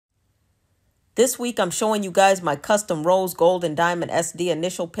This week I'm showing you guys my custom rose gold and diamond SD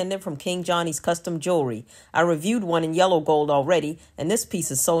initial pendant from King Johnny's Custom Jewelry. I reviewed one in yellow gold already, and this piece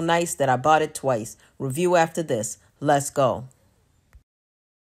is so nice that I bought it twice. Review after this. Let's go.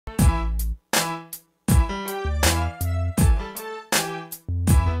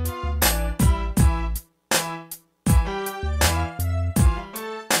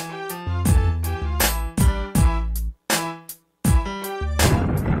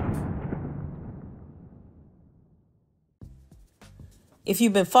 If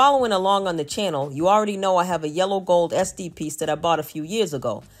you've been following along on the channel, you already know I have a yellow gold SD piece that I bought a few years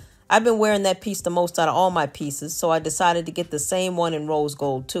ago. I've been wearing that piece the most out of all my pieces, so I decided to get the same one in rose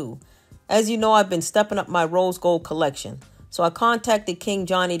gold too. As you know, I've been stepping up my rose gold collection, so I contacted King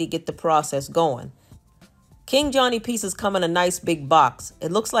Johnny to get the process going. King Johnny pieces come in a nice big box.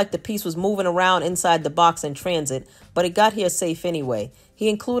 It looks like the piece was moving around inside the box in transit, but it got here safe anyway. He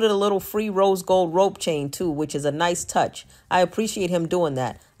included a little free rose gold rope chain too, which is a nice touch. I appreciate him doing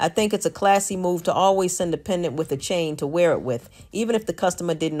that. I think it's a classy move to always send a pendant with a chain to wear it with, even if the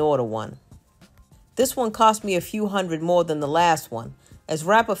customer didn't order one. This one cost me a few hundred more than the last one. As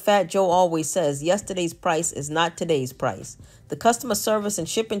rapper Fat Joe always says, yesterday's price is not today's price. The customer service and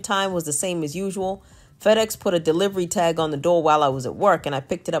shipping time was the same as usual. FedEx put a delivery tag on the door while I was at work, and I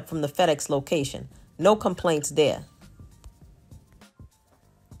picked it up from the FedEx location. No complaints there.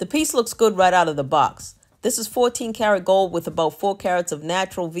 The piece looks good right out of the box. This is 14 karat gold with about 4 carats of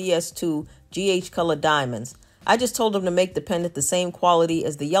natural VS2 GH color diamonds. I just told him to make the pendant the same quality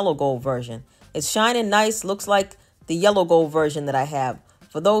as the yellow gold version. It's shining nice, looks like the yellow gold version that I have.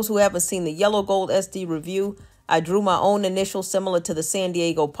 For those who haven't seen the yellow gold SD review, I drew my own initial similar to the San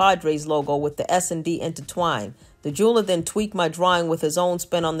Diego Padres logo with the S and D intertwined. The jeweler then tweaked my drawing with his own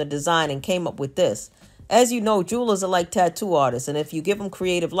spin on the design and came up with this. As you know, jewelers are like tattoo artists, and if you give them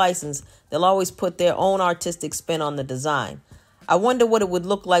creative license, they'll always put their own artistic spin on the design. I wonder what it would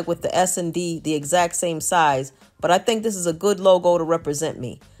look like with the S and D the exact same size, but I think this is a good logo to represent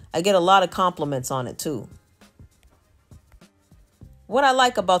me. I get a lot of compliments on it too. What I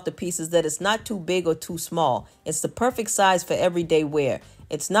like about the piece is that it's not too big or too small. It's the perfect size for everyday wear.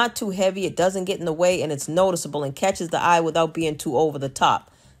 It's not too heavy, it doesn't get in the way, and it's noticeable and catches the eye without being too over the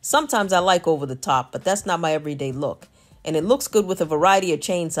top. Sometimes I like over the top, but that's not my everyday look. And it looks good with a variety of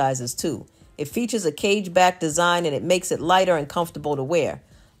chain sizes too. It features a cage back design and it makes it lighter and comfortable to wear.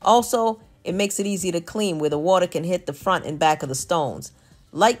 Also, it makes it easy to clean where the water can hit the front and back of the stones.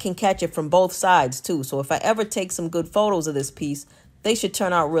 Light can catch it from both sides too, so if I ever take some good photos of this piece, they should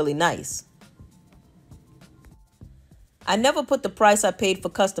turn out really nice. I never put the price I paid for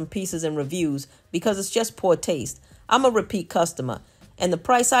custom pieces in reviews because it's just poor taste. I'm a repeat customer, and the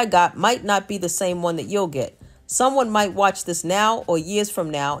price I got might not be the same one that you'll get. Someone might watch this now or years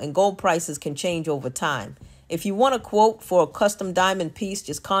from now, and gold prices can change over time. If you want a quote for a custom diamond piece,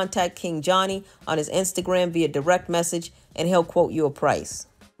 just contact King Johnny on his Instagram via direct message, and he'll quote you a price.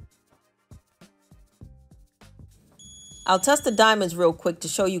 I'll test the diamonds real quick to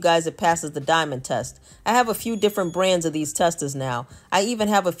show you guys it passes the diamond test. I have a few different brands of these testers now. I even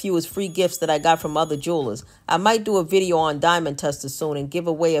have a few as free gifts that I got from other jewelers. I might do a video on diamond testers soon and give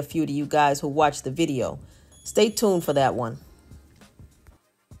away a few to you guys who watch the video. Stay tuned for that one.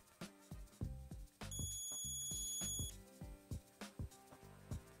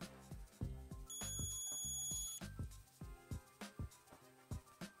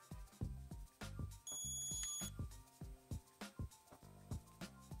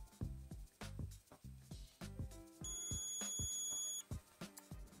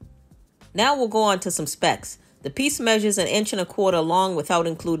 Now we'll go on to some specs. The piece measures 1 1/4 inches long without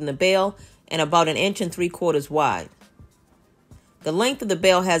including the bail and about 1 3/4 inches wide. The length of the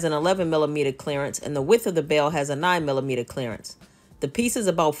bail has an 11mm clearance and the width of the bail has a 9mm clearance. The piece is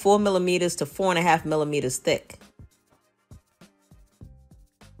about 4mm to 4.5mm thick.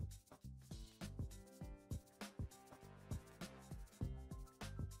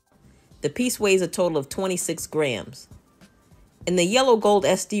 The piece weighs a total of 26 grams. In the yellow gold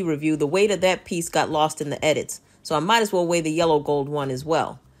SD review, the weight of that piece got lost in the edits, so I might as well weigh the yellow gold one as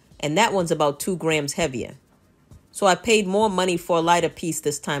well. And that one's about 2 grams heavier. So I paid more money for a lighter piece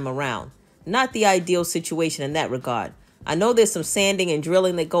this time around. Not the ideal situation in that regard. I know there's some sanding and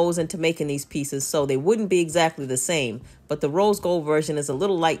drilling that goes into making these pieces, so they wouldn't be exactly the same, but the rose gold version is a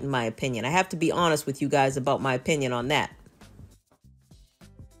little light in my opinion. I have to be honest with you guys about my opinion on that.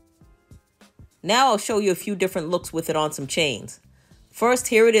 Now I'll show you a few different looks with it on some chains. First,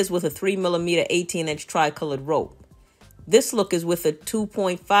 here it is with a 3mm 18-inch tricolored rope. This look is with a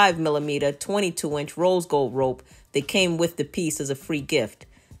 2.5mm 22-inch rose gold rope that came with the piece as a free gift.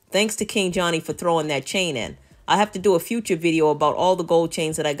 Thanks to King Johnny for throwing that chain in. I have to do a future video about all the gold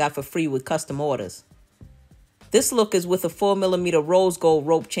chains that I got for free with custom orders. This look is with a 4mm rose gold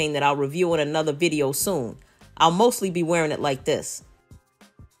rope chain that I'll review in another video soon. I'll mostly be wearing it like this.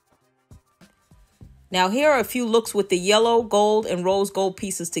 Now here are a few looks with the yellow, gold, and rose gold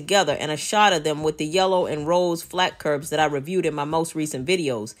pieces together and a shot of them with the yellow and rose flat curves that I reviewed in my most recent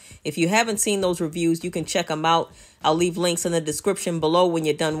videos. If you haven't seen those reviews, you can check them out. I'll leave links in the description below when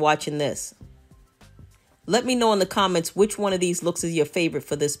you're done watching this. Let me know in the comments which one of these looks is your favorite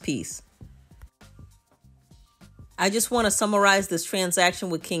for this piece. I just want to summarize this transaction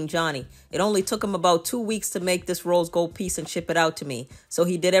with King Johnny. It only took him about 2 weeks to make this rose gold piece and ship it out to me, so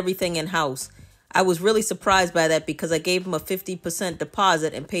he did everything in-house. I was really surprised by that because I gave him a 50%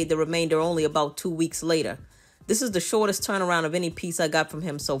 deposit and paid the remainder only about 2 weeks later. This is the shortest turnaround of any piece I got from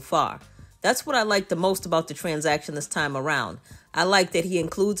him so far. That's what I like the most about the transaction this time around. I like that he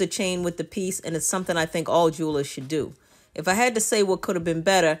includes a chain with the piece, and it's something I think all jewelers should do. If I had to say what could have been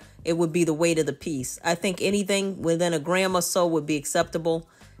better, it would be the weight of the piece. I think anything within a gram or so would be acceptable.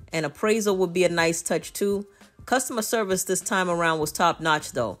 An appraisal would be a nice touch too. Customer service this time around was top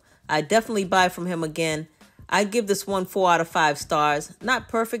notch though. I'd definitely buy from him again. I'd give this one 4 out of 5 stars. Not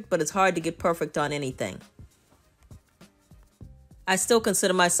perfect, but it's hard to get perfect on anything. I still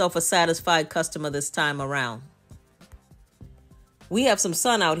consider myself a satisfied customer this time around. We have some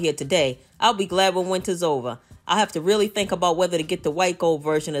sun out here today. I'll be glad when winter's over. I'll have to really think about whether to get the white gold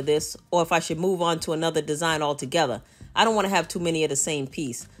version of this or if I should move on to another design altogether. I don't want to have too many of the same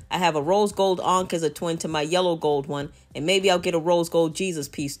piece. I have a rose gold Ankh as a twin to my yellow gold one, and maybe I'll get a rose gold Jesus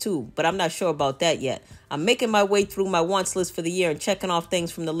piece too, but I'm not sure about that yet. I'm making my way through my wants list for the year and checking off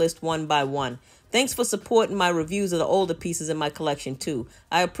things from the list one by one. Thanks for supporting my reviews of the older pieces in my collection too.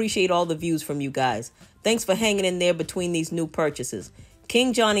 I appreciate all the views from you guys. Thanks for hanging in there between these new purchases.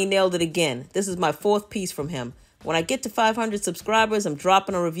 King Johnny nailed it again. This is my 4th piece from him. When I get to 500 subscribers, I'm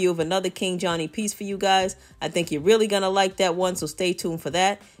dropping a review of another King Johnny piece for you guys. I think you're really going to like that one, so stay tuned for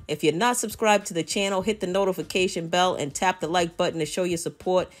that. If you're not subscribed to the channel, hit the notification bell and tap the like button to show your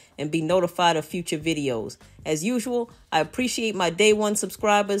support and be notified of future videos. As usual, I appreciate my day 1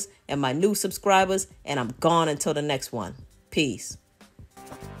 subscribers and my new subscribers, and I'm gone until the next one. Peace.